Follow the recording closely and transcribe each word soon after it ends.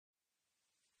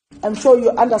I'm sure you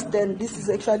understand this is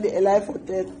actually a life or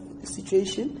death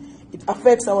situation. It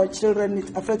affects our children,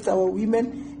 it affects our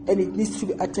women, and it needs to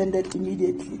be attended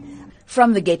immediately.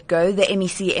 From the get-go, the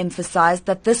MEC emphasized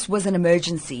that this was an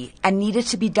emergency and needed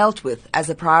to be dealt with as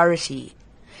a priority.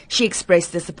 She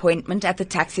expressed disappointment at the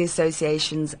taxi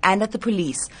associations and at the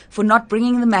police for not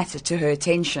bringing the matter to her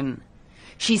attention.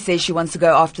 She says she wants to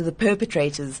go after the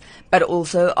perpetrators, but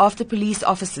also after police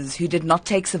officers who did not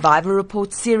take survivor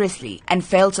reports seriously and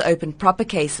failed to open proper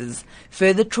cases,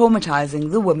 further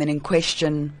traumatizing the women in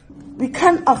question. We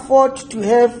can't afford to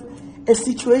have a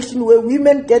situation where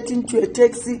women get into a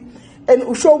taxi and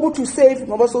ushogu to save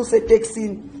also say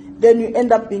taxi, then you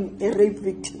end up being a rape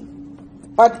victim.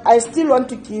 But I still want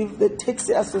to give the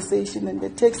taxi association and the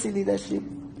taxi leadership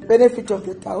benefit of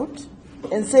the doubt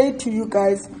and say to you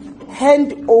guys,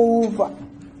 hand over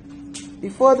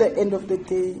before the end of the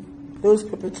day those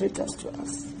perpetrators to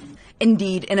us.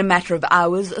 Indeed, in a matter of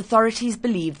hours, authorities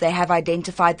believe they have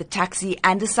identified the taxi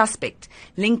and a suspect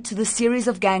linked to the series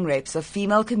of gang rapes of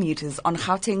female commuters on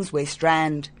Gauteng's West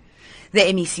Rand. The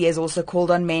MEC has also called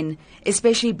on men,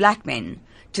 especially black men,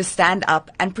 to stand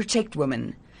up and protect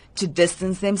women, to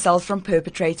distance themselves from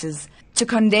perpetrators, to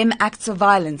condemn acts of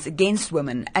violence against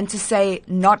women, and to say,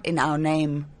 not in our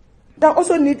name. They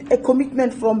also need a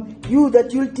commitment from you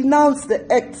that you'll denounce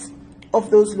the acts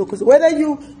of those locals, whether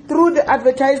you through the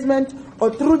advertisement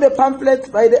or through the pamphlets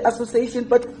by the association.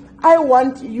 But I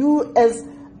want you as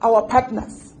our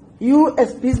partners, you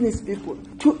as business people,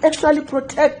 to actually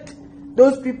protect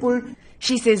those people.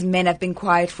 She says men have been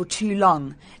quiet for too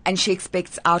long, and she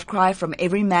expects outcry from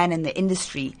every man in the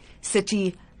industry,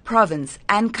 city, province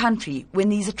and country when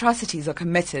these atrocities are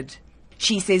committed.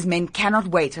 She says men cannot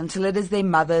wait until it is their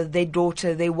mother, their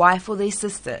daughter, their wife or their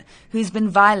sister who's been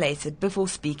violated before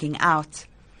speaking out.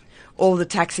 All the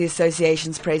taxi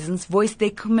associations present voiced their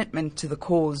commitment to the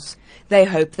cause. They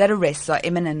hope that arrests are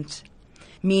imminent.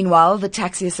 Meanwhile, the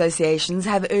taxi associations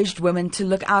have urged women to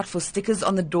look out for stickers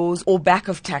on the doors or back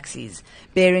of taxis,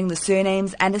 bearing the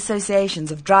surnames and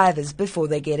associations of drivers before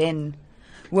they get in.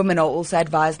 Women are also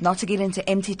advised not to get into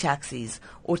empty taxis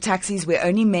or taxis where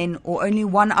only men or only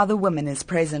one other woman is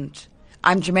present.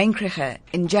 I'm Jamaine Krige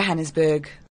in Johannesburg.